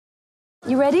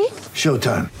You ready?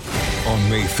 Showtime. On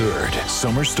May 3rd,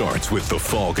 summer starts with The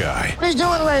Fall Guy. Let's do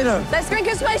it later. Let's drink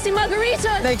a spicy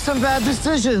margarita. Make some bad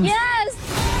decisions. Yes!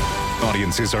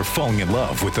 Audiences are falling in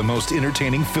love with the most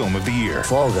entertaining film of the year.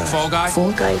 Fall Guy. Fall Guy?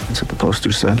 Fall Guy. That's what the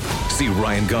poster said. See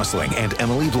Ryan Gosling and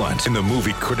Emily Blunt in the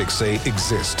movie critics say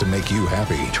exists to make you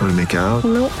happy. Trying to make it out?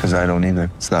 Nope. Because I don't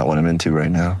either. It's not what I'm into right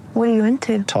now. What are you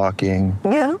into? Talking.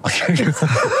 Yeah.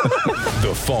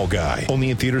 The Fall Guy.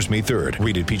 Only in theaters May 3rd.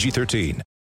 Rated PG-13.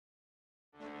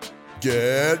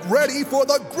 Get ready for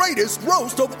the greatest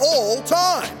roast of all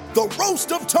time. The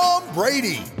Roast of Tom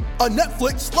Brady. A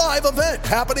Netflix live event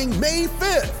happening May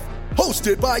 5th.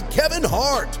 Hosted by Kevin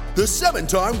Hart. The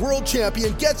 7-time world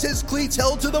champion gets his cleats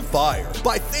held to the fire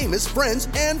by famous friends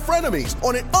and frenemies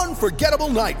on an unforgettable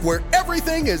night where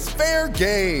everything is fair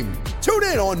game. Tune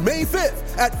in on May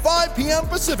 5th at 5 p.m.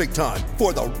 Pacific time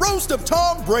for the Roast of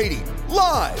Tom Brady.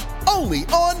 Live only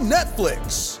on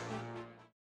Netflix.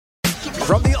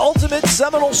 From the ultimate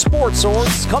Seminole sports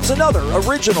source comes another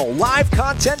original live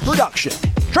content production.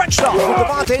 Trench Talk with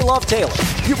Devontae Love Taylor.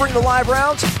 You bring the live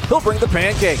rounds, he'll bring the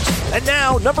pancakes. And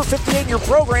now, number 58 in your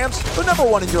programs, but number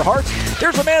 1 in your hearts.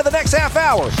 Here's the man of the next half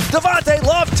hour, Devontae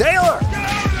Love Taylor.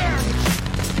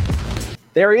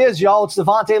 There he is, y'all. It's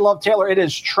Devontae Love Taylor. It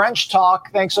is Trench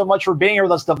Talk. Thanks so much for being here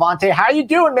with us, Devontae. How you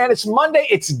doing, man? It's Monday.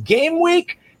 It's game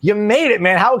week. You made it,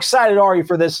 man. How excited are you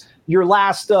for this, your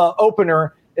last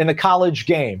opener in the college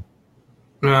game?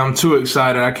 Man, I'm too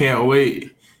excited. I can't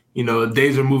wait. You know,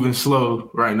 days are moving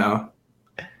slow right now.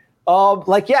 Are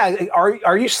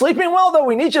you sleeping well, though?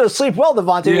 We need you to sleep well,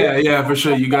 Devontae. Yeah, for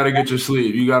sure. You got to get your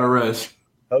sleep. You got to rest.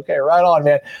 Okay, right on,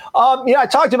 man. I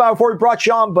talked about it before we brought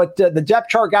you on, but the depth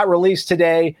chart got released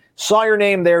today. Saw your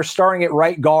name there starting at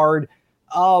right guard.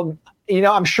 I'm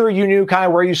sure you knew kind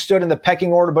of where you stood in the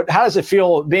pecking order, but how does it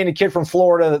feel being a kid from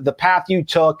Florida, the path you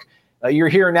took? You're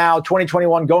here now,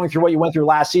 2021, going through what you went through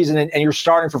last season, and you're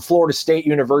starting for Florida State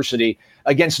University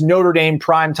against Notre Dame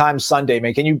primetime Sunday,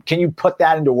 man. Can you put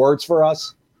that into words for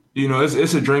us? You know,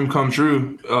 it's a dream come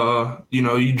true.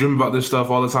 You dream about this stuff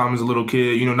all the time as a little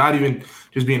kid, you know, not even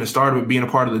just being a starter, but being a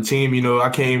part of the team. You know,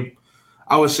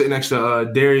 I was sitting next to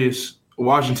Darius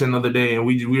Washington the other day, and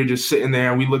we were just sitting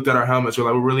there, and we looked at our helmets. We're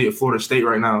like, we're really at Florida State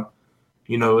right now.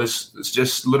 You know, it's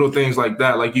just little things like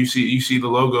that. Like you see the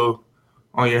logo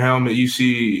on your helmet, you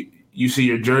see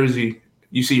your jersey,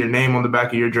 you see your name on the back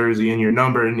of your jersey and your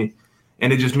number, and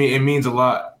it means a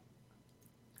lot.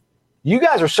 You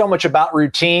guys are so much about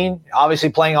routine. Obviously,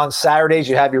 playing on Saturdays,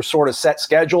 you have your sort of set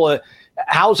schedule.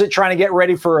 How's it trying to get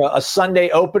ready for a Sunday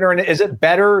opener? And is it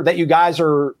better that you guys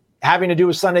are having to do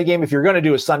a Sunday game, if you're going to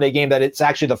do a Sunday game, that it's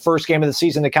actually the first game of the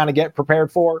season to kind of get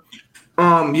prepared for?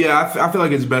 I feel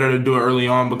like it's better to do it early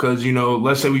on because, you know,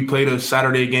 let's say we played a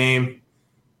Saturday game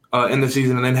in the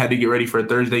season and then had to get ready for a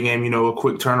Thursday game, you know, a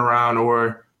quick turnaround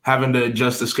or having to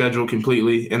adjust the schedule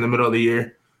completely in the middle of the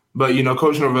year. But, you know,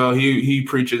 Coach Norvell, he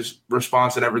preaches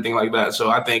response and everything like that. So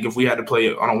I think if we had to play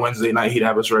it on a Wednesday night, he'd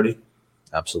have us ready.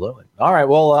 Absolutely. All right.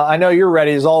 Well, I know you're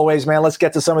ready as always, man. Let's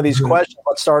get to some of these questions.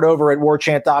 Let's start over at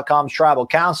warchant.com's Tribal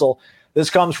Council. This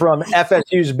comes from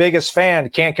FSU's biggest fan.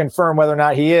 Can't confirm whether or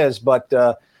not he is, but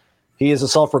he is a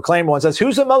self-proclaimed one. Says,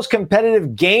 who's the most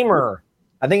competitive gamer?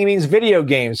 I think he means video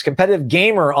games. Competitive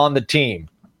gamer on the team.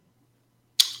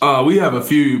 We have a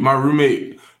few. My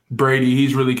roommate, Brady,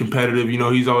 he's really competitive. You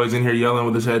know, he's always in here yelling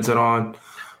with his headset on.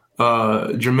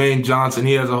 Jermaine Johnson,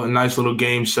 he has a nice little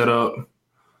game set up.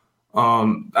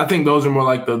 I think those are more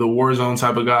like the Warzone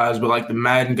type of guys, but like the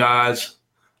Madden guys,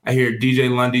 I hear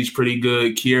DJ Lundy's pretty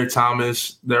good. Kier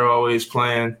Thomas, they're always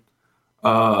playing.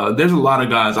 There's a lot of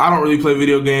guys. I don't really play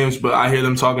video games, but I hear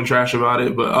them talking trash about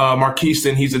it. But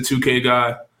Marquiston, he's a 2K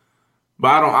guy.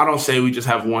 But I don't say we just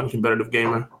have one competitive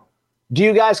gamer. Do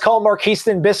you guys call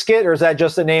Marquiston Biscuit, or is that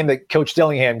just a name that Coach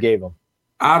Dillingham gave him?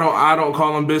 I don't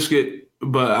call him Biscuit,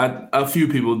 but a few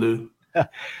people do.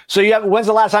 So when's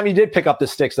the last time you did pick up the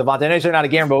sticks, Devontae? I know you're not a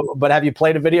gamer, but have you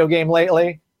played a video game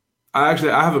lately? I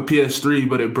have a PS3,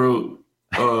 but it broke.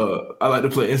 I like to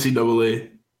play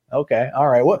NCAA. Okay, all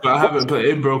right. I haven't played.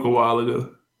 It broke a while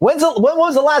ago. When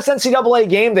was the last NCAA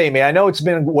game they made? I know it's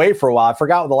been away for a while. I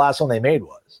forgot what the last one they made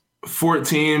was.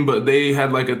 14, but they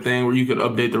had like a thing where you could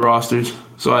update the rosters,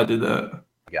 so I did that.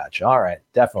 Gotcha. All right,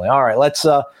 definitely. All right, let's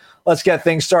get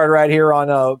things started right here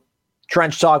on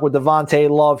Trench Talk with Devontae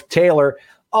Love Taylor.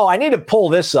 Oh, I need to pull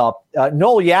this up.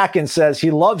 Noel Yakin says he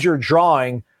loves your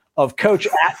drawing of Coach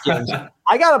Atkins.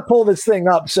 I got to pull this thing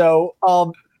up. So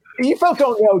you folks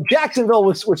don't know, Jacksonville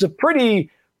was a pretty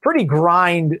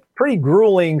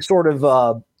grueling sort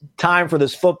of time for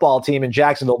this football team in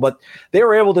Jacksonville, but they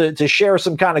were able to share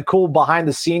some kind of cool behind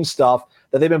the scenes stuff.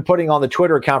 that they've been putting on the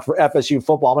Twitter account for FSU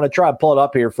football. I'm going to try to pull it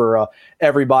up here for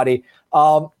everybody.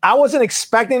 I wasn't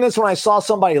expecting this when I saw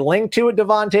somebody link to it,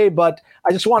 Devontae, but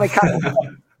I just want to kind of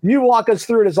you walk us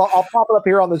through it. I'll pop it up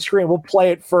here on the screen. We'll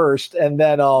play it first, and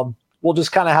then we'll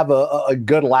just kind of have a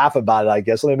good laugh about it, I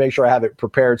guess. Let me make sure I have it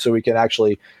prepared so we can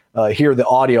actually hear the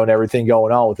audio and everything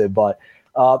going on with it. But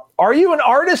are you an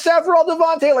artist after all,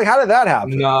 Devontae? Like, how did that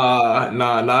happen? Nah,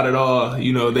 not at all.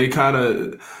 You know, they kind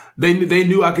of they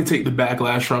knew I could take the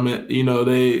backlash from it. You know,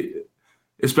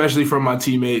 especially from my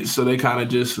teammates, so they kind of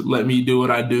just let me do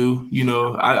what I do. You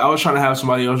know, I was trying to have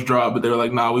somebody else draw it, but they were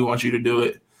like, "Nah, we want you to do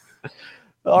it."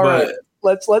 All right,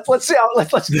 let's see how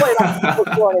let's play it out. We're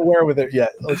not aware with it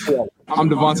yet. Let's see. I'm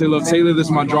Devontae Love Taylor. This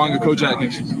is my drawing of Coach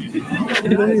Atkins.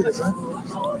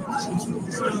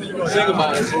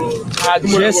 I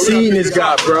just seen this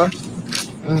guy, bro.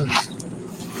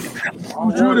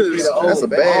 That's a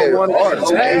bad art.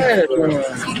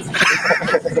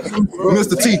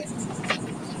 Mr. T.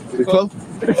 Pretty close.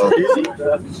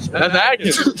 That's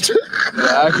Atkins. It's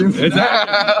Atkins.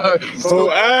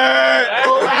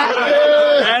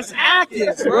 That's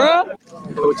Atkins, bro.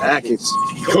 Coach Atkins.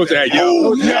 Coach Atkins.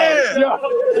 Oh, yeah.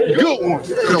 Good one.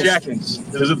 Coach Atkins.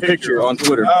 There's a picture on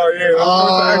Twitter. Oh, yeah.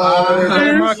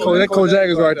 That Coach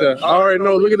Atkins right there. I already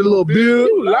know. Look at the little beard.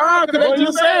 You lied because they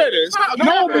just said it.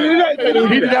 No, but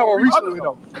he did that one recently,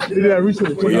 though. He did that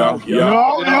recently. Yeah.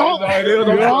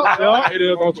 It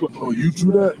is on Twitter. Oh, you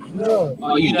do that? Yeah.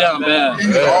 Oh, you down bad.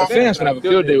 Fans can have a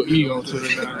field day with E on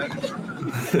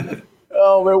Twitter.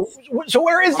 Oh, man. So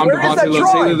where is that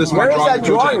drawing? Where is that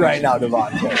drawing right now,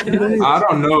 Devontae? I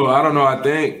don't know.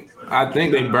 I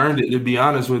think they burned it, to be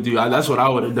honest with you. That's what I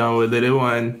would have done with it. It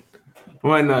wasn't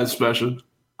nothing special.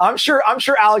 I'm sure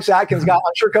Alex Atkins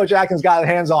Coach Atkins got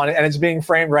hands on it, and it's being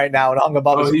framed right now and hung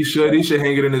above his. He should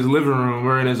hang it in his living room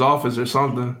or in his office or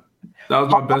something. That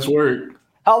was my best work.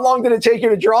 How long did it take you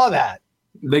to draw that?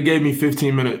 They gave me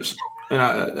 15 minutes,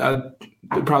 and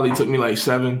it probably took me like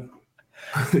 7.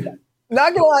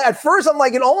 Not gonna lie, at first I'm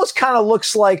like, it almost kind of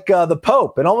looks like the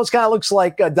Pope. It almost kind of looks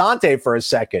like Dante for a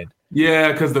second.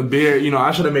 Yeah, because the beard,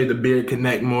 I should have made the beard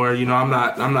connect more.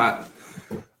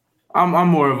 I'm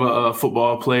more of a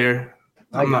football player.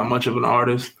 I'm not much of an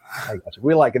artist. I got you.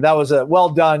 We like it. That was a well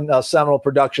done, Seminole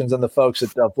Productions and the folks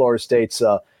at Florida State's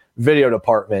video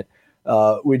department.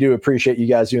 We do appreciate you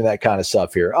guys doing that kind of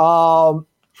stuff here.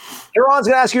 Jaron's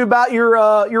going to ask you about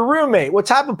your roommate. What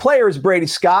type of player is Brady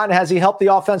Scott, and has he helped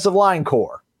the offensive line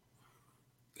core?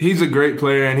 He's a great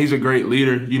player, and he's a great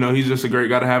leader. He's just a great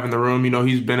guy to have in the room.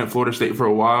 He's been at Florida State for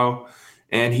a while,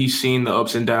 and he's seen the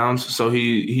ups and downs. So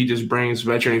he just brings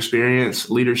veteran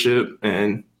experience, leadership,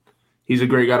 and he's a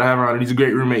great guy to have around. And he's a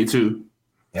great roommate too.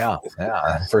 Yeah,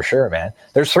 for sure, man.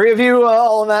 There's 3 of you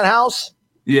all in that house?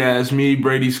 Yeah, it's me,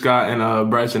 Brady Scott,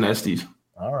 and Bryson Estes.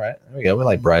 All right, there we go. We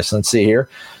like Bryson. Let's see here.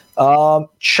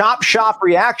 Chop Shop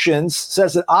Reactions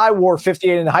says that I wore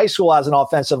 58 in high school as an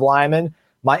offensive lineman.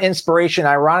 My inspiration,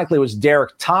 ironically, was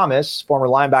Derek Thomas, former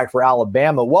linebacker for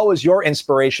Alabama. What was your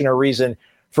inspiration or reason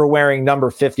for wearing number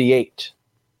 58?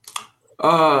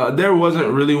 There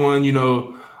wasn't really one.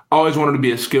 I always wanted to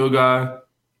be a skill guy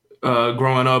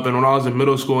growing up. And when I was in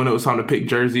middle school and it was time to pick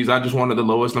jerseys, I just wanted the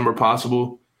lowest number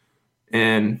possible.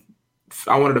 And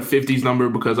I wanted a 50s number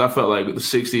because I felt like the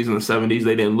 60s and the 70s,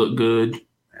 they didn't look good.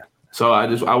 So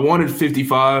I wanted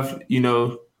 55,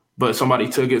 but somebody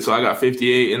took it. So I got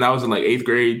 58, and that was in like 8th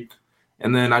grade.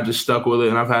 And then I just stuck with it,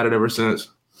 and I've had it ever since.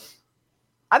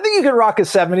 I think you could rock a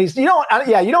 70s. You don't want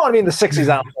to be in the 60s,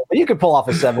 I don't know, but you could pull off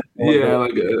a 70s. Yeah,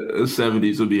 like a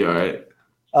 70s would be all right.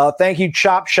 Thank you,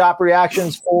 Chop Shop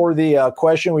Reactions, for the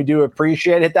question. We do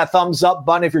appreciate it. Hit that thumbs up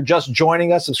button if you're just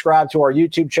joining us. Subscribe to our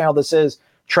YouTube channel. This is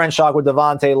Trench Talk with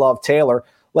Devontae Love Taylor.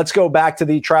 Let's go back to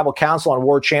the Tribal Council on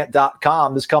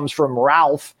warchant.com. This comes from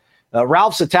Ralph.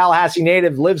 Ralph's a Tallahassee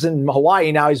native, lives in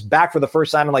Hawaii now. He's back for the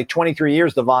first time in like 23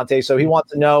 years, Devontae. So he wants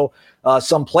to know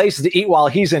some places to eat while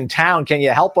he's in town. Can you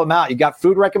help him out? You got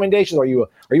food recommendations? Are you a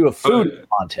foodie,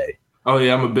 Devontae? Oh,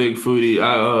 yeah, I'm a big foodie.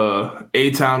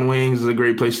 A-Town Wings is a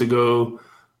great place to go.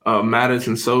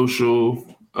 Madison Social,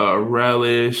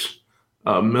 Relish,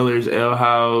 Miller's Ale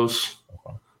House.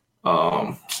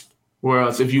 Where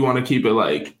else? If you want to keep it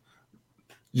like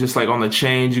just like on the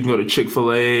change, you can go to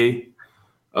Chick-fil-A.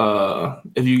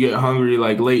 If you get hungry,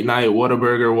 like late night,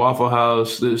 Whataburger, Waffle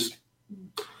House. There's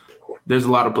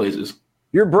a lot of places.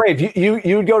 You're brave.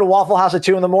 You would go to Waffle House at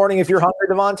 2 a.m. if you're hungry,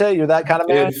 Devontae? You're that kind of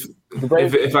man?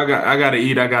 If I gotta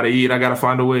eat, I gotta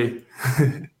find a way.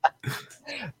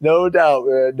 No doubt,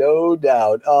 man. No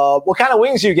doubt. What kind of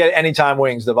wings do you get at Anytime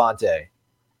Wings, Devontae?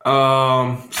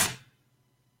 I'll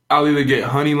either get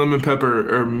honey lemon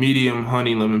pepper or medium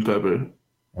honey lemon pepper.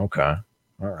 Okay.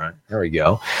 All right. There we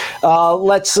go.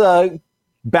 Let's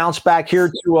bounce back here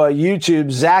to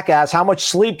YouTube. Zach asks, how much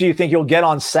sleep do you think you'll get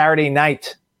on Saturday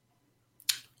night?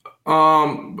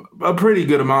 A pretty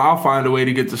good amount. I'll find a way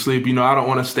to get to sleep. I don't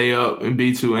want to stay up and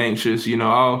be too anxious.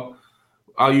 I'll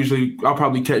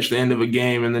probably catch the end of a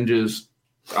game and then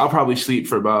I'll probably sleep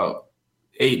for about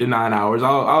 8 to 9 hours.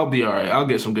 I'll be all right. I'll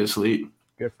get some good sleep.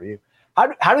 Good for you.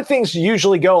 How do things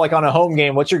usually go, like on a home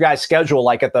game? What's your guys' schedule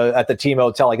like at the team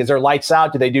hotel? Like, is there lights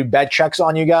out? Do they do bed checks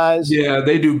on you guys? Yeah,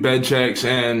 they do bed checks,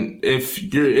 and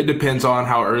it depends on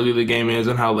how early the game is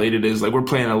and how late it is. Like, we're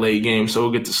playing a late game, so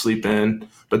we'll get to sleep in,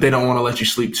 but they don't want to let you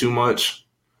sleep too much.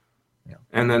 Yeah.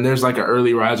 And then there's like an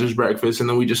early risers breakfast, and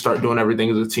then we just start doing everything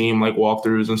as a team, like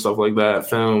walkthroughs and stuff like that,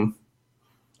 film.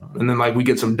 And then like we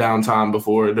get some downtime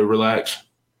before to relax.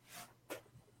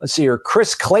 Let's see here.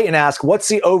 Chris Clayton asks, what's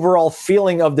the overall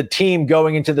feeling of the team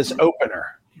going into this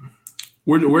opener?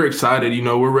 We're excited.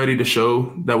 We're ready to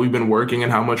show that we've been working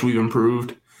and how much we've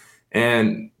improved.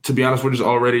 And to be honest, we're just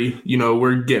already,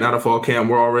 we're getting out of fall camp.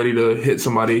 We're all ready to hit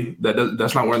somebody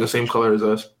that's not wearing the same color as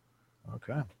us.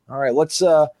 Okay. All right. Let's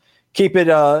keep it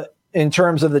in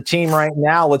terms of the team right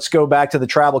now. Let's go back to the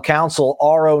Travel Council.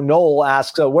 R.O. Knoll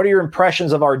asks, what are your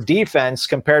impressions of our defense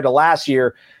compared to last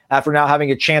year after now having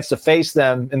a chance to face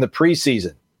them in the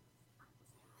preseason?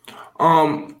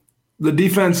 The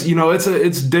defense,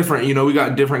 it's different. We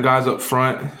got different guys up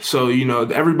front. So,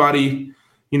 everybody,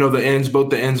 both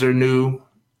the ends are new,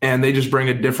 and they just bring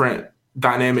a different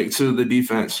dynamic to the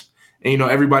defense. And,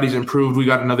 everybody's improved. We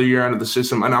got another year under the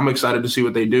system, and I'm excited to see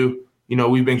what they do.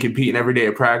 We've been competing every day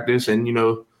at practice, and,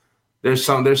 there's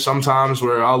some times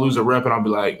where I'll lose a rep and I'll be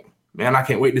like, man, I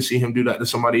can't wait to see him do that to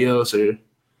somebody else.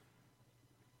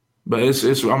 But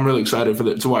I'm really excited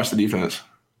to watch the defense.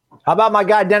 How about my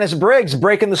guy Dennis Briggs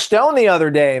breaking the stone the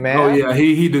other day, man? Oh yeah,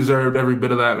 he deserved every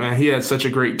bit of that, man. He had such a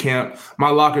great camp. My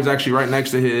locker's actually right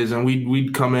next to his, and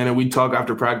we'd come in and we'd talk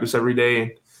after practice every day,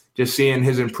 and just seeing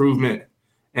his improvement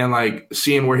and like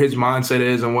seeing where his mindset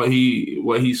is and what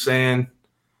he's saying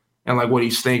and like what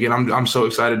he's thinking. I'm so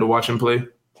excited to watch him play.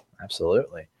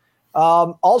 Absolutely.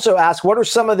 Also ask, what are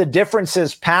some of the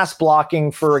differences pass blocking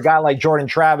for a guy like Jordan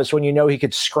Travis when he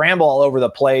could scramble all over the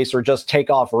place or just take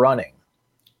off running?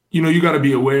 You got to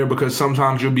be aware because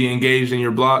sometimes you'll be engaged in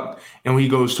your block, and when he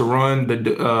goes to run,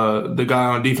 the guy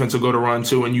on defense will go to run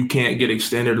too, and you can't get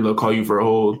extended or they'll call you for a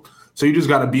hold. So you just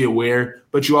got to be aware,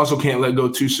 but you also can't let go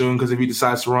too soon because if he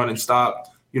decides to run and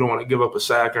stop, you don't want to give up a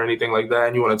sack or anything like that,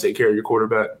 and you want to take care of your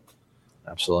quarterback.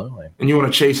 Absolutely. And you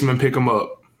want to chase him and pick him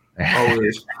up.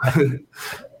 Always.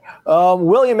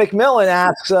 William McMillan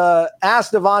asks,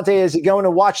 ask Davante, is he going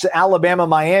to watch the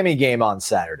Alabama-Miami game on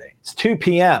Saturday? It's 2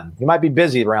 p.m. You might be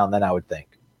busy around then, I would think.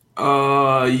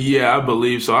 Yeah, I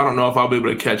believe so. I don't know if I'll be able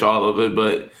to catch all of it,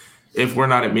 but if we're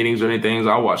not at meetings or anything,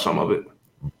 I'll watch some of it.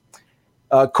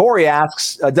 Corey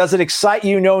asks, does it excite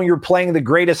you knowing you're playing the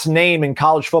greatest name in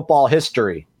college football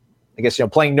history? I guess,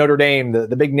 playing Notre Dame,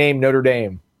 the big name Notre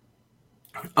Dame.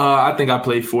 I think I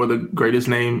played for the greatest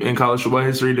name in college football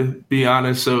history, to be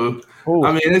honest. So, Ooh.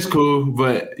 I mean, it's cool,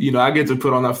 but, I get to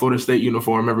put on that Florida State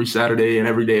uniform every Saturday and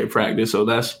every day at practice. So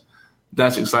that's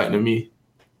exciting to me.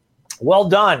 Well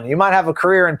done. You might have a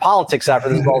career in politics after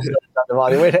this ball.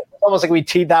 It's almost like we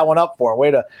teed that one up for him.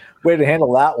 Way to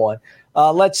handle that one.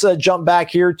 Let's jump back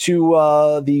here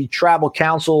to the Travel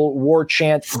Council,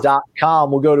 warchant.com.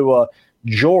 We'll go to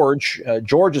George.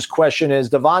 George's question is,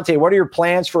 Davante, what are your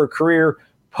plans for a career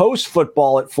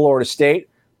post-football at Florida State?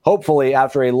 Hopefully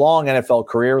after a long NFL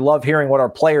career. Love hearing what our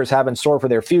players have in store for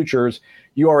their futures.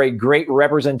 You are a great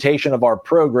representation of our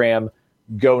program.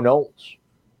 Go Noles.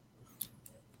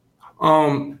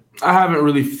 I haven't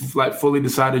really fully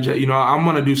decided yet. I'm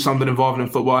going to do something involved in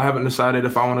football. I haven't decided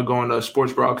if I want to go into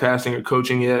sports broadcasting or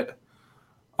coaching yet.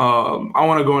 I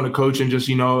want to go into coaching. Just,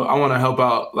 I want to help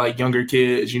out like younger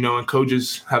kids, and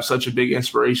coaches have such a big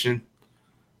inspiration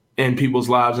in people's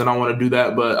lives, and I want to do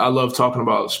that. But I love talking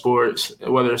about sports,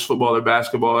 whether it's football or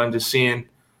basketball, and just seeing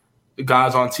the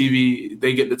guys on TV,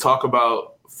 they get to talk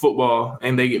about football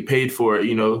and they get paid for it.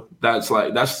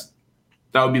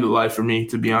 That would be the life for me,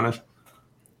 to be honest.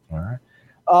 All right.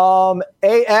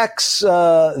 Ax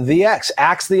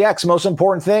the X, most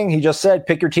important thing. He just said,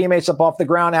 pick your teammates up off the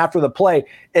ground after the play.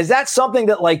 Is that something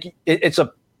that it's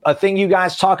a thing you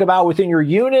guys talk about within your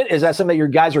unit? Is that something that your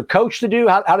guys are coached to do?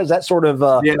 How does that sort of?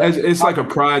 Yeah, it's like a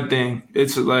pride thing.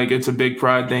 It's a big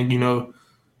pride thing,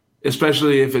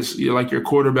 especially if it's like your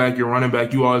quarterback, your running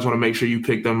back, you always want to make sure you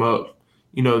pick them up.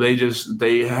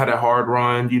 They had a hard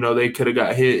run, they could have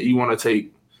got hit. You want to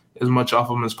take as much off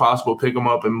them as possible, pick them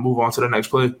up and move on to the next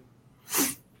play.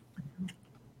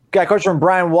 Got a question from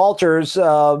Brian Walters.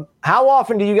 How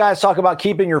often do you guys talk about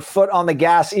keeping your foot on the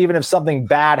gas even if something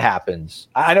bad happens?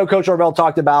 I know Coach Norvell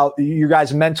talked about your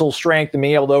guys' mental strength and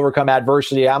being able to overcome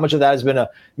adversity. How much of that has been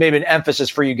maybe an emphasis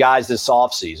for you guys this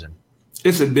offseason?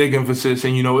 It's a big emphasis,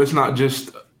 and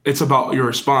it's about your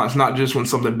response, not just when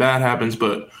something bad happens,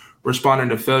 but responding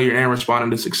to failure and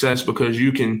responding to success, because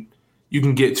you can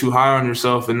get too high on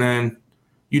yourself and then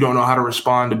you don't know how to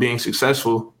respond to being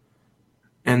successful.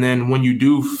 And then when you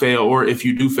do fail, or if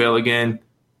you do fail again,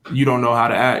 you don't know how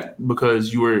to act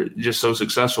because you were just so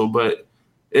successful. But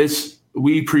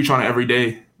we preach on it every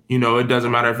day. It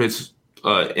doesn't matter if it's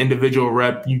individual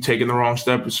rep, you taking the wrong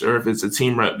steps, or if it's a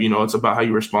team rep, it's about how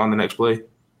you respond the next play.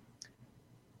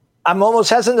 I'm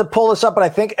almost hesitant to pull this up, but I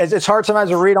think it's hard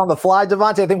sometimes to read on the fly.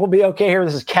 Devontae, I think we'll be okay here.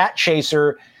 This is Cat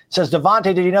Chaser. It says,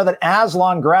 Devontae, did you know that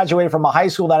Aslan graduated from a high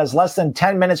school that is less than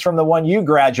 10 minutes from the one you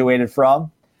graduated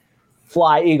from?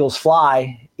 Fly, Eagles,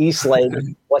 fly. Eastlake,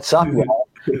 what's up, y'all?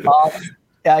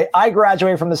 I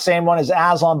graduated from the same one as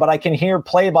Aslan, but I can hear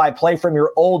play-by-play from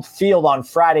your old field on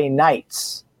Friday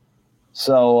nights.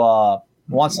 So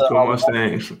once a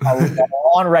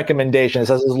lawn recommendation. It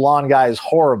says his lawn guy is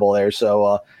horrible there.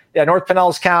 So, North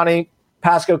Pinellas County,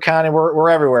 Pasco County, we're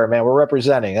everywhere, man. We're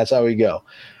representing. That's how we go.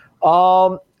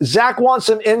 Zach wants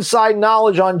some inside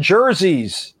knowledge on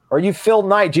jerseys. Are you Phil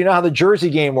Knight? Do you know how the jersey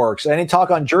game works? Any talk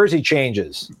on jersey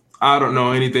changes? I don't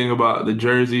know anything about the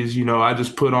jerseys. I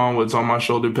just put on what's on my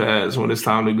shoulder pads when it's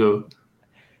time to go.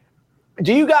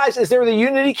 Do you guys, is there the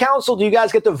Unity Council? Do you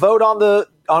guys get to vote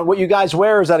on what you guys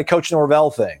wear, or is that a Coach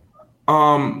Norvell thing?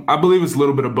 I believe it's a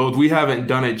little bit of both. We haven't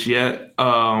done it yet.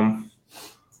 I'm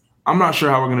not sure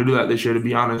how we're going to do that this year, to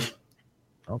be honest.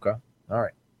 Okay. All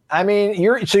right. I mean,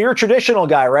 you're a traditional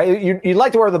guy, right? You'd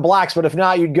like to wear the blacks, but if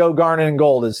not, you'd go garnet and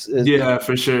gold. Yeah,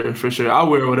 for sure. I'll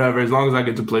wear whatever as long as I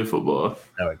get to play football.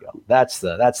 There we go. That's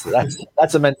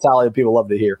a mentality that people love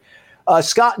to hear.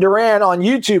 Scott Duran on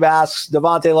YouTube asks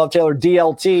Devontae Love Taylor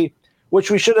DLT, which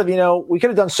we should have. We could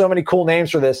have done so many cool names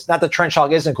for this. Not that Trench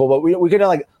Hog isn't cool, but we could have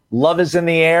like Love is in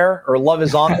the air or Love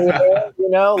is on the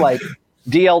air. Like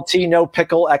DLT, no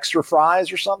pickle, extra fries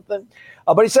or something.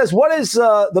 But he says, what is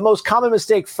the most common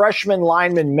mistake freshmen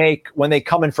linemen make when they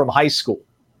come in from high school?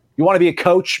 You want to be a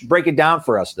coach? Break it down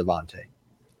for us, Devontae.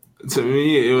 To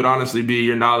me, it would honestly be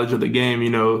your knowledge of the game.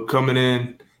 Coming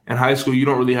in high school, you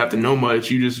don't really have to know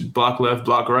much. You just block left,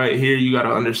 block right. Here, you got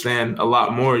to understand a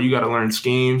lot more. You got to learn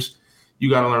schemes. You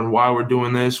got to learn why we're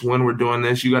doing this, when we're doing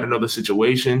this. You got to know the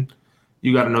situation.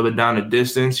 You got to know the down and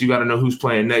distance. You got to know who's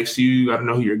playing next to you. You got to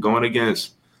know who you're going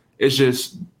against. It's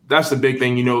just – that's the big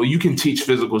thing. You can teach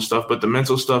physical stuff, but the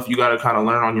mental stuff you got to kind of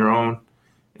learn on your own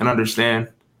and understand.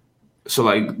 So,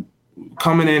 like,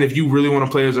 coming in, if you really want to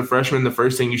play as a freshman, the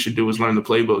first thing you should do is learn the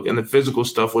playbook, and the physical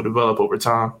stuff will develop over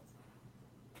time.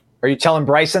 Are you telling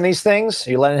Bryson these things?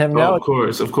 Are you letting him know? Of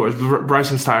course.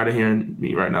 Bryson's tired of hearing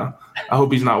me right now. I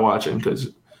hope he's not watching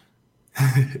because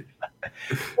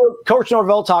Coach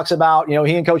Norvell talks about, he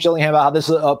and Coach Dillingham about how this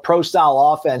is a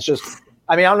pro-style offense.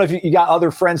 I don't know if you got other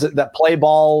friends that play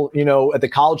ball, at the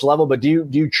college level, but do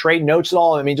you trade notes at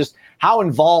all? I mean, just how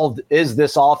involved is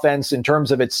this offense in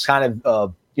terms of its kind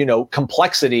of,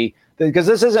 complexity? Because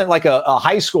this isn't like a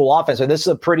high school offense. This is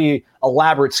a pretty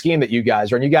elaborate scheme that you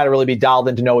guys are, and you got to really be dialed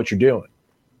in to know what you're doing.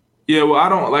 Yeah,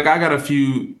 well, I got a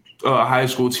few high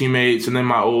school teammates and then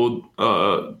my old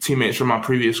teammates from my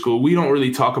previous school. We don't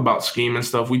really talk about scheme and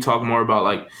stuff. We talk more about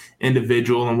like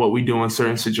individual and what we do in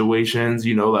certain situations,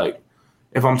 like,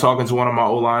 if I'm talking to one of my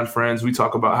O-line friends, we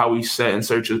talk about how we set in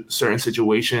certain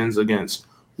situations against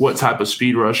what type of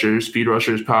speed rushers,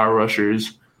 power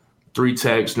rushers, 3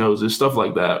 techs, noses, stuff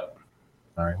like that.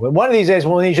 All right. Well, one of these days,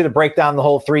 we'll need you to break down the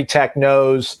whole 3-tech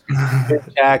nose,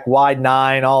 3-tech, wide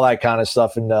 9, all that kind of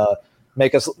stuff, and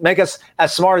make us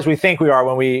as smart as we think we are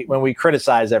when we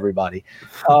criticize everybody.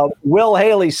 Will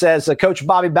Haley says, Coach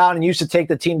Bobby Bowden used to take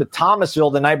the team to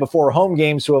Thomasville the night before home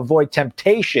games to avoid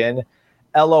temptation.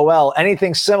 LOL.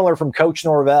 Anything similar from Coach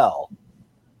Norvell?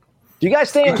 Do you guys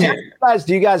stay in town?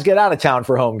 Do you guys get out of town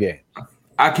for home game?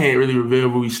 I can't really reveal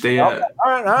where we stay at.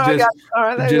 All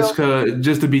right.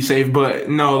 Just to be safe. But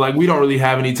no, like we don't really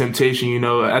have any temptation.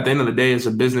 At the end of the day, it's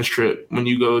a business trip when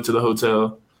you go to the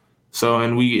hotel. So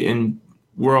and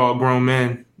we're all grown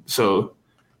men. So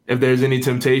if there's any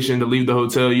temptation to leave the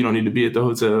hotel, you don't need to be at the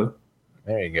hotel.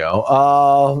 There you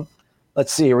go.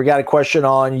 Let's see. We got a question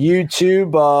on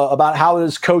YouTube about how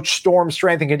does Coach Storm's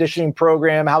strength and conditioning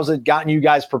program, how's it gotten you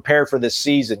guys prepared for this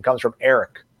season? Comes from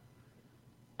Eric.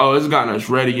 Oh, it's gotten us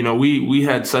ready. We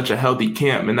had such a healthy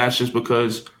camp, and that's just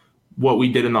because what we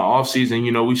did in the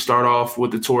offseason. We start off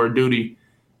with the tour of duty,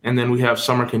 and then we have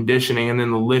summer conditioning, and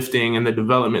then the lifting and the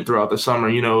development throughout the summer.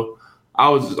 You know,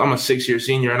 I'm a 6-year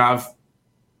senior, and I've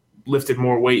lifted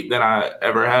more weight than I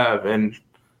ever have, and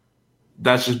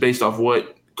that's just based off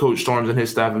what Coach Storms and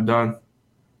his staff have done.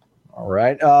 All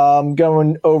right.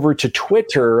 Going over to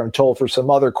Twitter, I'm told, for some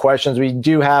other questions. We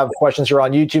do have questions here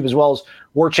on YouTube as well as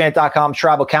warchant.com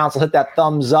Tribal Council. Hit that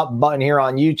thumbs up button here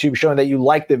on YouTube showing that you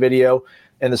like the video,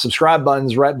 and the subscribe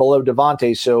button's right below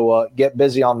Devontae. So get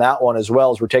busy on that one as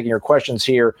well as we're taking your questions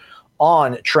here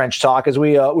on Trench Talk. As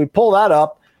we pull that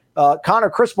up, Connor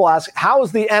Crispel asks, how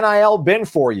has the NIL been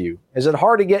for you? Is it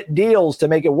hard to get deals to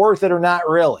make it worth it or not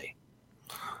really?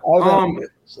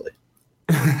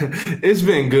 It's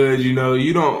been good. You know,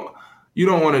 you don't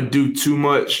want to do too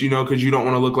much, you know, because you don't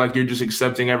want to look like you're just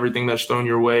accepting everything that's thrown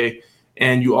your way.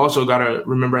 And you also got to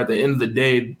remember, at the end of the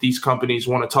day, these companies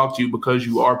want to talk to you because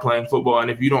you are playing football.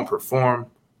 And if you don't perform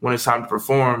when it's time to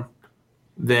perform,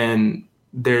 then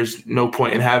there's no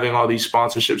point in having all these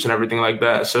sponsorships and everything like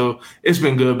that. So it's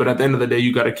been good. But at the end of the day,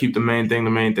 you got to keep the main thing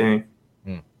the main thing.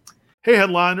 Hey,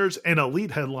 headliners and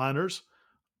elite headliners.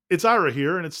 It's Ira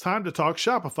here, and it's time to talk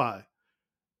Shopify.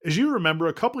 As you remember,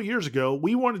 a couple of years ago,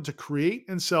 we wanted to create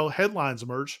and sell headlines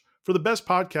merch for the best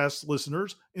podcast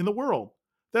listeners in the world.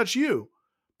 That's you.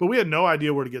 But we had no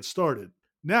idea where to get started.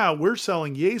 Now we're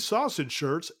selling Yay Sausage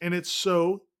shirts, and it's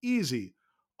so easy.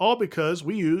 All because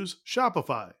we use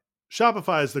Shopify.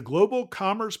 Shopify is the global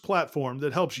commerce platform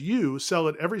that helps you sell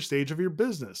at every stage of your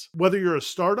business. Whether you're a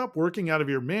startup working out of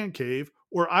your man cave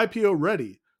or IPO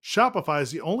ready, Shopify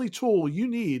is the only tool you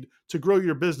need to grow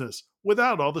your business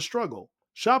without all the struggle.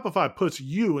 Shopify puts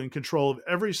you in control of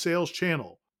every sales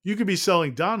channel. You could be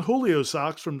selling Don Julio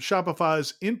socks from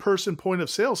Shopify's in-person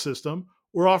point-of-sale system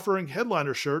or offering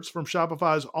headliner shirts from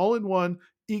Shopify's all-in-one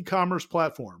e-commerce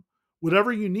platform.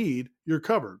 Whatever you need, you're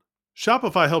covered.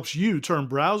 Shopify helps you turn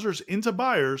browsers into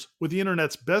buyers with the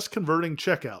internet's best converting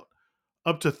checkout,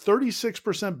 up to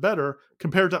 36% better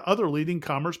compared to other leading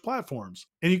commerce platforms.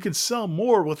 And you can sell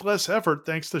more with less effort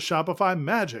thanks to Shopify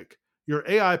Magic, your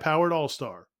AI-powered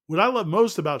all-star. What I love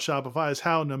most about Shopify is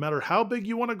how, no matter how big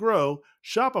you want to grow,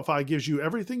 Shopify gives you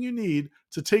everything you need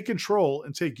to take control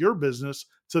and take your business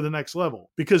to the next level.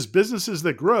 Because businesses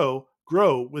that grow,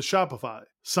 grow with Shopify.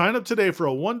 Sign up today for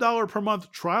a $1 per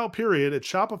month trial period at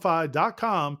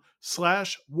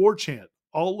shopify.com/warchant,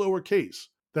 all lowercase.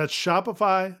 That's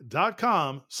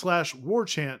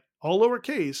shopify.com/warchant, all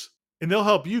lowercase, and they'll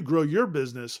help you grow your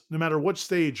business no matter what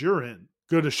stage you're in.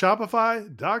 Go to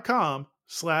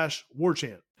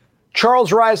shopify.com/warchant.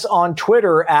 Charles Rice on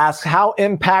Twitter asks, how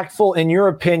impactful, in your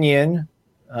opinion,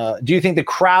 do you think the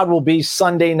crowd will be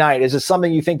Sunday night? Is it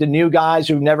something you think the new guys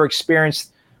who've never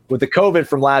experienced with the COVID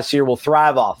from last year will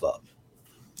thrive off of?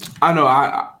 I know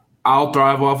I'll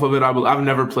thrive off of it. I've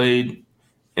never played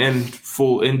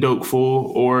in Doak full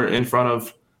or in front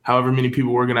of however many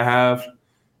people we're going to have.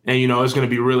 And, you know, it's going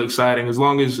to be really exciting. As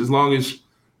long as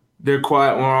they're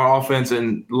quiet when we're on offense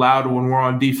and loud when we're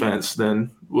on defense,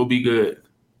 then we'll be good.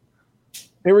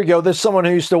 Here we go. There's someone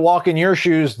who used to walk in your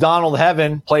shoes. Donald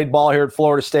Heaven, played ball here at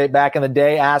Florida State back in the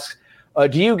day, asks,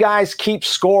 do you guys keep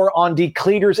score on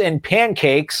decleaters and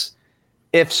pancakes?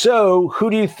 If so, who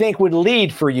do you think would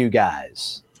lead for you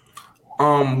guys?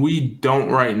 We don't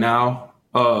right now,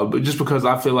 but just because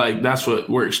I feel like that's what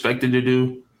we're expected to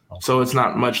do. So it's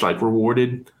not much like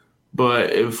rewarded.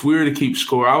 But if we were to keep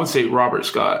score, I would say Robert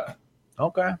Scott.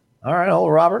 Okay. All right. Hello,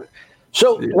 Robert.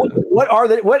 So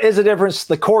what is the difference,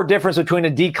 the core difference between a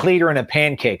decleater and a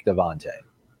pancake, Devontae?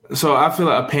 So I feel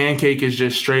like a pancake is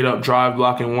just straight up drive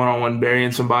blocking, one-on-one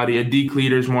burying somebody. A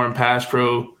decleater is more in pass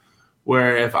pro,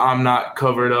 where if I'm not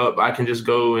covered up, I can just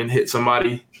go and hit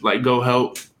somebody, like go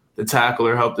help the tackle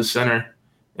or help the center.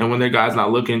 And when their guy's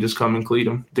not looking, just come and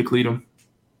decleat them.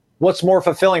 What's more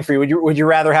fulfilling for you? Would you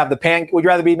rather have would you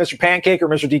rather be Mr. Pancake or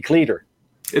Mr. Decleater?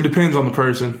 It depends on the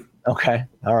person. Okay.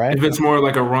 All right. If it's more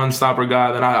like a run stopper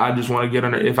guy, then I just want to get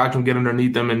under. If I can get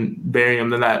underneath them and bury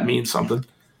them, then that means something.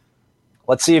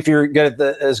 Let's see if you're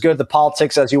as good at the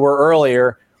politics as you were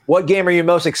earlier. What game are you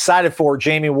most excited for?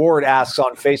 Jamie Ward asks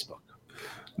on Facebook.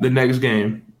 The next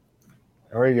game.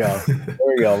 There we go.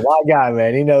 My guy,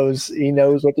 man. He knows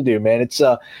what to do, man. It's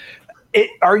do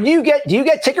you get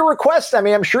ticket requests? I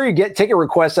mean, I'm sure you get ticket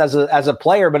requests as a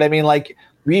player, but I mean, like,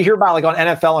 we hear about like on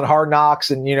NFL and Hard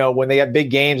Knocks, and you know when they have big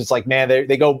games, it's like, man,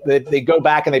 they go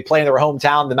back and they play in their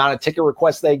hometown. The amount of ticket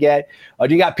requests they get.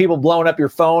 Do you got people blowing up your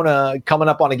phone coming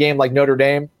up on a game like Notre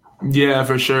Dame? Yeah,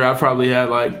 for sure. I probably had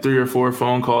like 3 or 4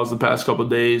 phone calls the past couple of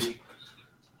days,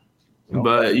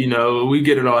 but you know we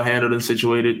get it all handled and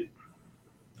situated.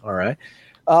 All right.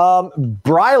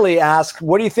 Briley asks,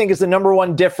 what do you think is the number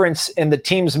one difference in the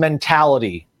team's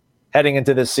mentality heading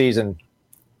into this season?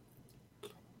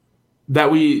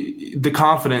 The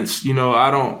confidence,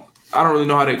 I don't really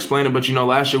know how to explain it, but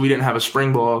last year we didn't have a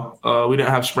spring ball. We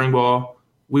didn't have spring ball.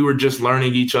 We were just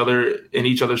learning each other and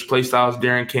each other's play styles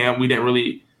during camp. We didn't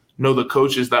really know the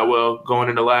coaches that well going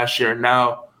into last year.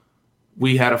 Now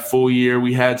we had a full year.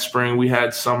 We had spring. We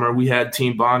had summer. We had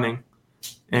team bonding.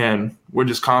 And we're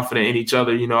just confident in each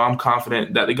other. I'm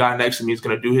confident that the guy next to me is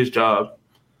going to do his job,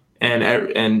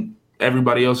 and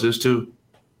everybody else is too.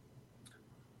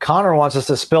 Connor wants us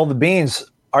to spill the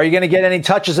beans. Are you going to get any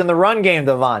touches in the run game,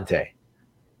 Davante?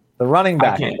 The running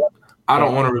back. I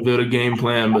don't want to reveal the game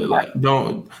plan, but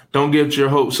don't get your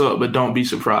hopes up, but don't be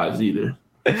surprised either.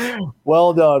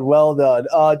 Well done.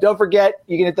 Don't forget,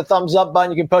 you can hit the thumbs up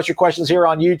button. You can post your questions here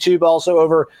on YouTube, also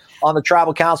over on the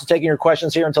Tribal Council, taking your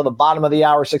questions here until the bottom of the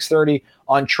hour, 6:30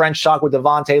 on Trench Talk with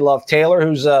Davante Love Taylor,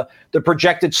 who's the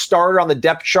projected starter on the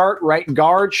depth chart, right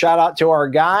guard. Shout out to our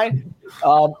guy.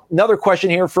 Another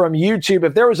question here from YouTube.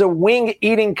 If there was a wing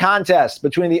eating contest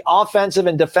between the offensive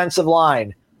and defensive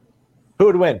line, who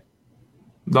would win?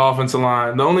 The offensive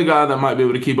line. The only guy that might be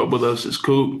able to keep up with us is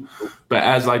Coop. But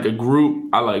as like a group,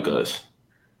 I like us.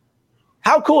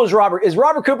 How cool is Robert? Is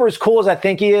Robert Cooper as cool as I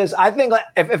think he is? I think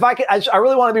if I could, I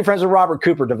really want to be friends with Robert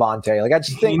Cooper, Davante. I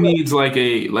just think he needs like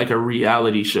a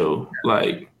reality show.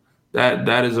 Like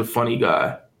that is a funny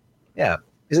guy. Yeah,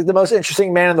 he's like the most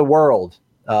interesting man in the world.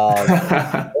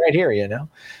 Right here,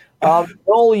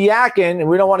 Noel Yakin, and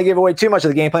we don't want to give away too much of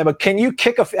the game plan, but can you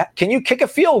kick a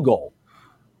field goal?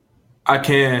 I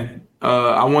can.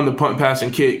 I won the punt, pass,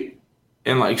 and kick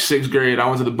in like 6th grade. I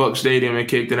went to the Buck Stadium and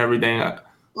kicked and everything.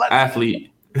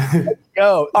 Athlete.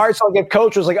 Go. All right, so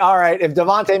coach was like, all right, if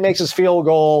Davante makes his field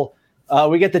goal,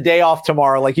 we get the day off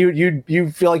tomorrow. Like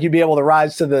you feel like you'd be able to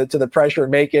rise to the pressure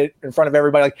and make it in front of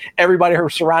everybody, like everybody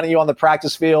who's surrounding you on the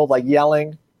practice field, like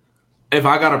yelling. If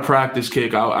I got a practice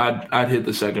kick, I'd hit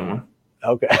the second one.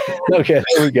 Okay. Okay.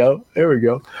 There we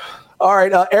go. All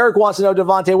right. Eric wants to know,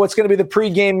 Davante, what's going to be the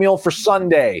pregame meal for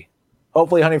Sunday?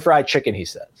 Hopefully honey fried chicken, he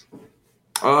says.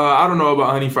 I don't know about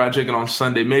honey fried chicken on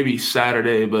Sunday, maybe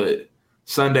Saturday, but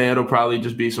Sunday it'll probably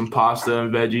just be some pasta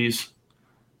and veggies.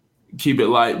 Keep it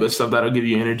light, but stuff that'll give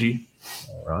you energy.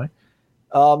 All right.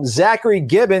 Zachary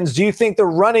Gibbons, do you think the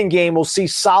running game will see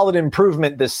solid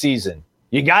improvement this season?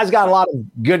 You guys got a lot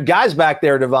of good guys back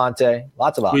there, Davante.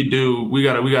 Lots of them. We do. We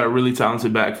got a really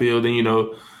talented backfield, and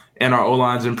and our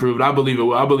O-line's improved. I believe it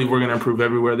will. I believe we're going to improve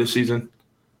everywhere this season.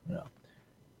 Yeah.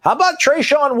 How about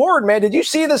Trayshawn Ward, man? Did you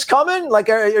see this coming? Like,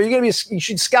 are you going to be? You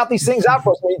should scout these things out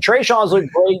for us. I mean, Trayshawn's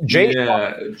looked great.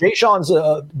 Jayshawn's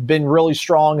been really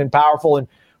strong and powerful, and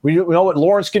we know what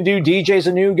Lawrence can do. DJ's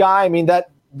a new guy. I mean,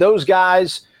 those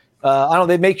guys. I don't know.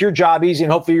 They make your job easy,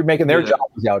 and hopefully you're making their job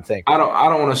easy, I would think. I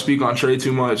don't want to speak on Trey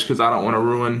too much because I don't want to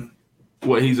ruin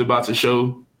what he's about to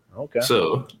show. Okay.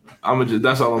 So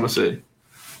that's all I'm gonna say.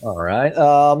 All right.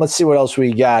 Let's see what else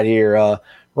we got here.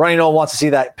 Ronnie Noel wants to see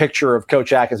that picture of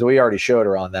Coach Atkins. We already showed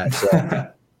her on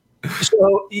that.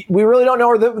 So we really don't know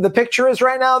where the picture is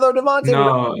right now, though,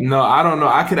 Davante? No, I don't know.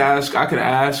 I could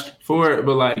ask for it,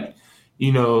 but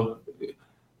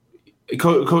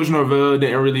Coach Norvell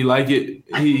didn't really like it.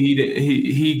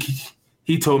 He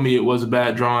told me it was a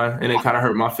bad drawing, and it kind of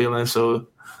hurt my feelings. So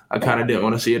I kind of didn't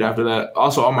want to see it after that.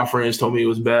 Also, all my friends told me it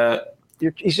was bad.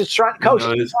 He's just trying, Coach.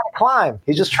 He's trying to climb.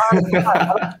 He's just trying to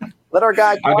climb. Let our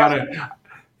guy climb.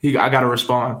 I gotta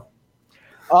respond.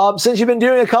 Since you've been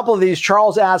doing a couple of these,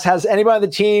 Charles asks, has anybody on the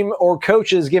team or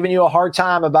coaches given you a hard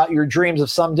time about your dreams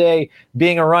of someday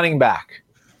being a running back?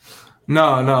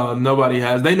 No, nobody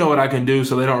has. They know what I can do,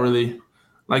 so they don't really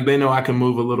they know I can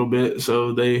move a little bit.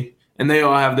 So they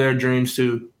all have their dreams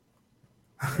too.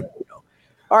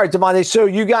 All right, Davante. So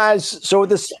you guys, with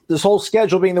this whole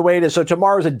schedule being the way it is, so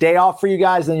tomorrow's a day off for you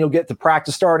guys, then you'll get the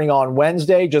practice starting on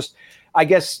Wednesday. Just, I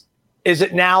guess, is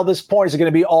it now this point? Is it going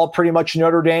to be all pretty much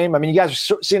Notre Dame? I mean, you guys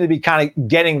seem to be kind of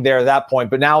getting there at that point,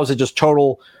 but now is it just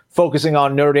total focusing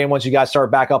on Notre Dame once you guys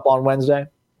start back up on Wednesday?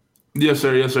 Yes,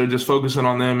 sir. Just focusing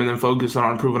on them and then focusing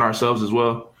on improving ourselves as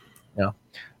well. Yeah.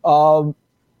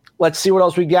 Let's see what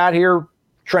else we got here.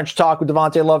 Trench Talk with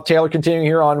Davante Love Taylor continuing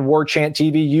here on War Chant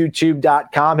TV,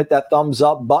 youtube.com. Hit that thumbs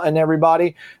up button,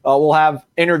 everybody. We'll have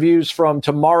interviews from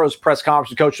tomorrow's press conference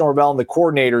with Coach Norvell and the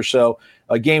coordinator. So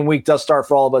game week does start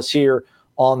for all of us here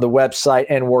on the website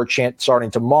and War Chant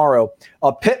starting tomorrow.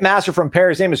 Pitmaster from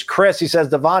Paris, his name is Chris. He says,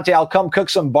 Davante, I'll come cook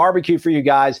some barbecue for you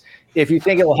guys if you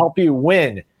think it will help you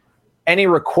win. Any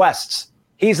requests?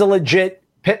 He's a legit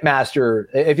pitmaster.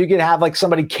 If you could have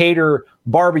somebody cater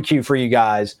barbecue for you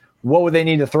guys, what would they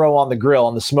need to throw on the grill,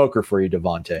 on the smoker for you,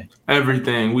 Davante?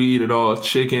 Everything. We eat it all.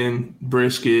 Chicken,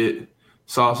 brisket,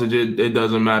 sausage, it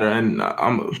doesn't matter. And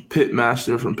I'm a pit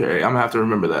master from Perry. I'm going to have to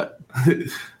remember that.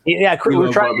 Yeah,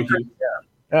 we're trying.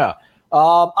 Yeah.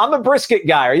 I'm a brisket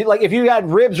guy. Are you like, if you had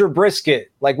ribs or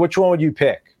brisket, like which one would you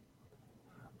pick?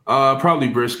 Probably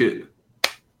brisket.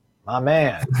 My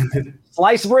man.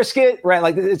 Sliced brisket, right?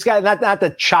 Like it's got not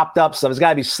the chopped up stuff. It's got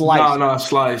to be sliced. No,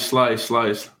 slice.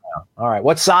 All right.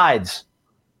 What sides?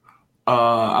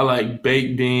 I like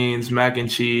baked beans, mac and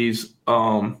cheese.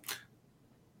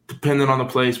 Depending on the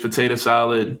place, potato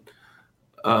salad.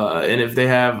 And if they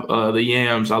have the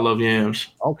yams, I love yams.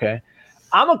 Okay.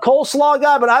 I'm a coleslaw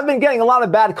guy, but I've been getting a lot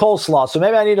of bad coleslaw, so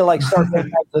maybe I need to like start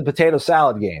the potato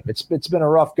salad game. It's been a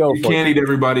rough go. You can't eat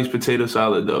everybody's potato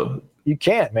salad though. You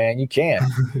can't, man. You can't.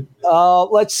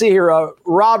 Let's see here.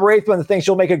 Rob Raithman thinks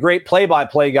you'll make a great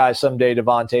play-by-play guy someday,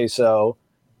 Devontae. So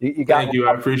you got. Thank you.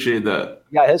 I appreciate that.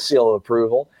 You got his seal of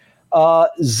approval.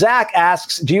 Zach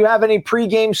asks, "Do you have any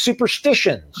pregame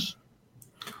superstitions?"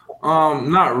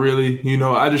 Not really.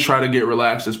 I just try to get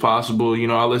relaxed as possible.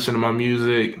 I listen to my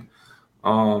music.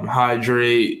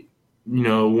 Hydrate,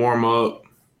 warm up,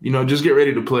 just get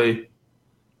ready to play.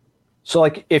 So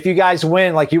like if you guys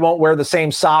win, like you won't wear the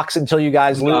same socks until you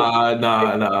guys lose?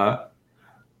 Nah.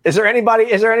 Is there anybody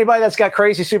that's got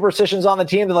crazy superstitions on the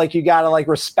team that like you gotta like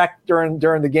respect during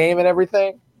the game and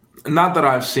everything? Not that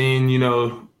I've seen,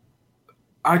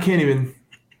 I can't even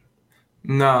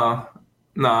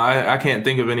I can't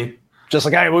think of any. Just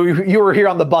like, you were here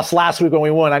on the bus last week when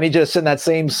we won. I need you to sit in that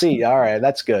same seat. All right,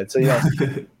 that's good. So,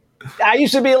 I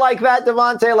used to be like that,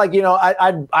 Devontae. Like,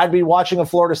 I'd be watching a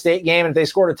Florida State game, and if they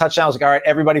scored a touchdown, I was like, all right,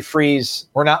 everybody freeze.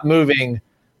 We're not moving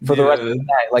for the rest of the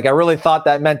night. Like, I really thought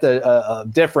that meant a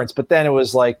difference. But then it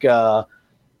was like,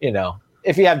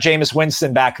 if you have Jameis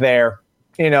Winston back there,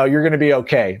 you're going to be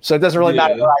okay. So it doesn't really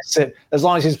matter where I sit. As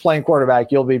long as he's playing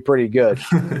quarterback, you'll be pretty good.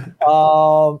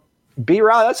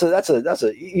 B-Rob, he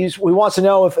wants to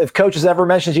know if Coach has ever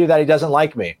mentioned to you that he doesn't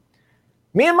like me.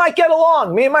 Me and Mike get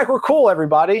along. Me and Mike were cool,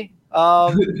 everybody.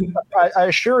 I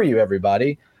assure you,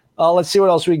 everybody. Let's see what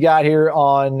else we got here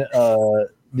on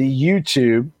the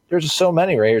YouTube. There's just so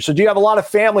many right here. So do you have a lot of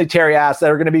family, Terry asked, that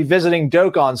are going to be visiting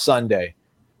Doak on Sunday?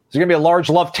 Is there going to be a large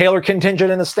Love Taylor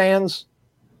contingent in the stands?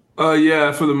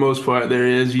 Yeah, for the most part there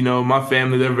is. My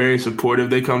family, they're very supportive.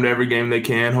 They come to every game they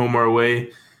can, home or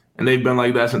away. And they've been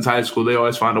like that since high school. They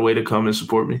always find a way to come and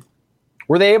support me.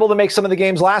 Were they able to make some of the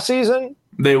games last season?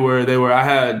 They were. I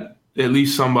had at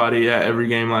least somebody at every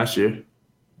game last year.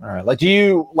 All right. Like, do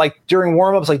you during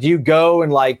warmups? Like, do you go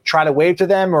and like try to wave to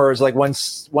them, or is it like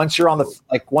once you're on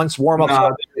the once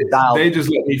warmups? They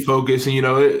just let me focus,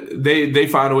 and they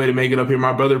find a way to make it up here.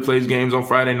 My brother plays games on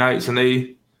Friday nights, and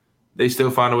they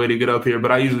still find a way to get up here.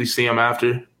 But I usually see them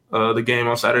after the game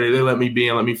on Saturday. They let me be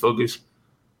and let me focus.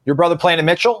 Your brother playing at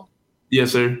Mitchell?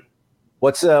 Yes, sir.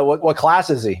 What's what class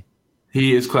is he?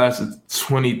 He is class of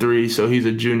 23, so he's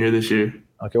a junior this year.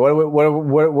 Okay,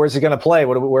 where's he going to play?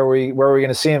 Where are we going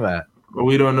to see him at?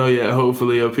 We don't know yet.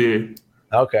 Hopefully up here.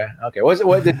 Okay.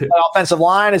 What offensive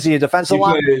line? Is he a defensive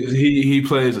line? He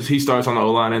plays. He starts on the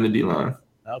O line and the D line.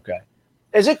 Okay.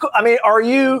 Is it? I mean,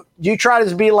 do you try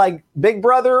to be like Big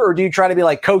Brother, or do you try to be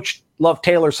like Coach Love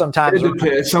Taylor sometimes? It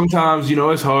depends. Sometimes,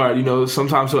 it's hard.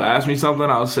 Sometimes he'll ask me something.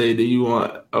 I'll say, do you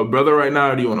want a brother right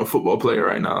now, or do you want a football player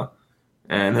right now?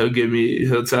 And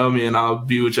he'll tell me, and I'll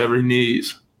be whichever he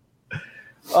needs.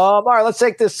 All right, let's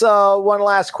take this one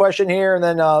last question here. And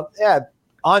then,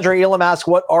 Andre Elam asks,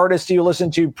 what artists do you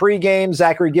listen to pregame?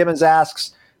 Zachary Gibbons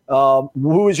asks,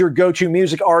 who is your go-to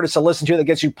music artist to listen to that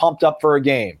gets you pumped up for a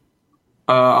game?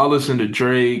 I'll listen to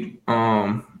Drake,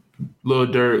 Lil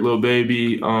Durk, Lil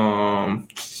Baby.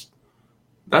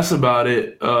 That's about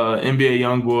it. NBA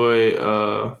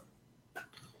YoungBoy.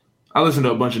 I listen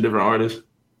to a bunch of different artists.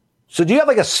 So do you have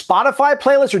like a Spotify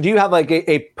playlist, or do you have like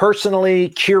a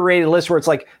personally curated list where it's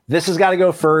like, this has got to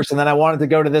go first, and then I wanted to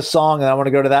go to this song, and I want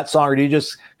to go to that song, or do you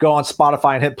just go on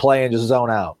Spotify and hit play and just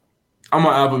zone out? I'm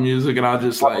on Apple Music, and I'll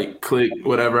just click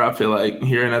whatever I feel like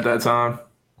hearing at that time.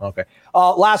 Okay.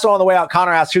 Last one on the way out.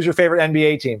 Connor asks, who's your favorite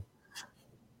NBA team?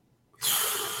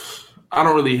 I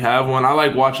don't really have one. I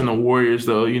like watching the Warriors,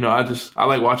 though. I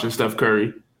like watching Steph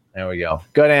Curry. There we go.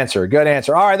 Good answer.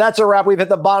 All right, that's a wrap. We've hit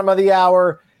the bottom of the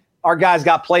hour. Our guy's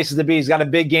got places to be. He's got a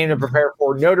big game to prepare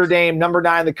for. Notre Dame, number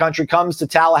 9 in the country, comes to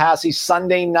Tallahassee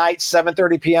Sunday night,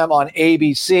 7:30 p.m. on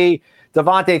ABC.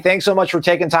 Devontae, thanks so much for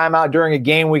taking time out during a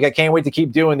game week. I can't wait to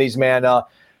keep doing these, man.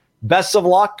 Best of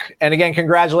luck. And again,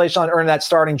 congratulations on earning that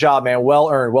starting job, man. Well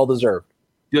earned, well deserved.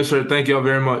 Yes, sir. Thank you all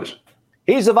very much.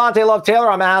 He's Devontae Love Taylor.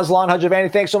 I'm Aslan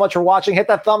Hajavani. Thanks so much for watching. Hit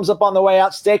that thumbs up on the way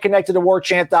out. Stay connected to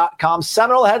warchant.com.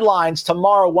 Seminole headlines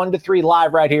tomorrow, 1 to 3,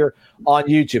 live right here on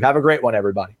YouTube. Have a great one,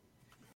 everybody.